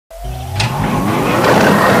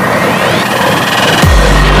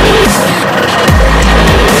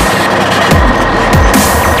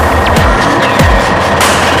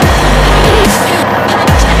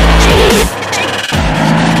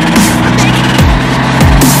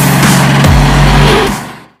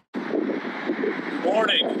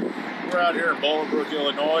York,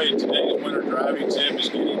 Illinois, and today's winter driving tip is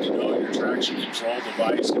getting to know your traction control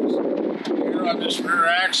devices. Here on this rear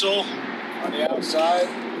axle, on the outside,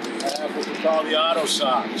 I have what we call the auto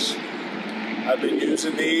socks. I've been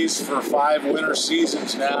using these for 5 winter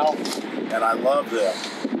seasons now, and I love them.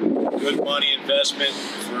 Good money investment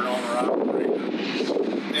for an owner-operator.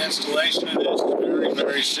 The installation of this is very,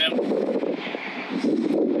 very simple.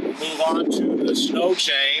 Move on to the snow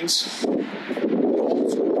chains.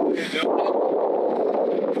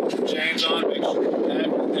 Put your chains on, make sure you have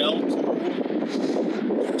your L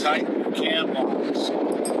tool, tighten your cam locks.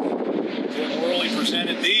 Then Worley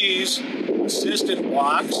presented these assistant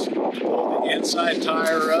blocks to pull the inside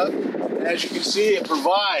tire up. As you can see, it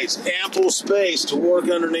provides ample space to work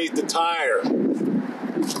underneath the tire.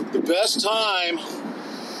 The best time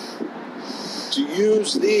to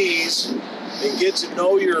use these and get to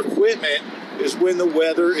know your equipment is when the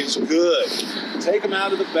weather is good. Take them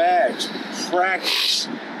out of the bags. Practice.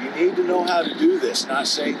 You need to know how to do this. Not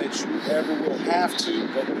saying that you ever will have to,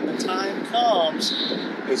 but when the time comes,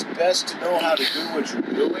 it's best to know how to do what you're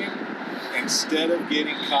doing instead of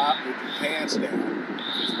getting caught with your pants down.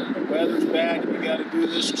 Because when the weather's bad and you got to do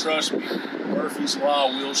this, trust me, Murphy's Law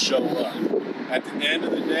will show up. At the end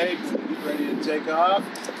of the day, before you get ready to take off,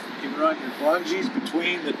 you can run your lunges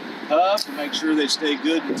between the hubs to make sure they stay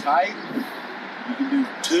good and tight. You can do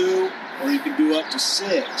 2 or you can do up to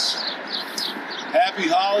 6. Happy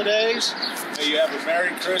holidays. May you have a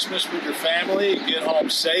Merry Christmas with your family and get home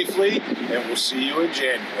safely, and we'll see you in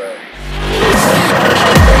January.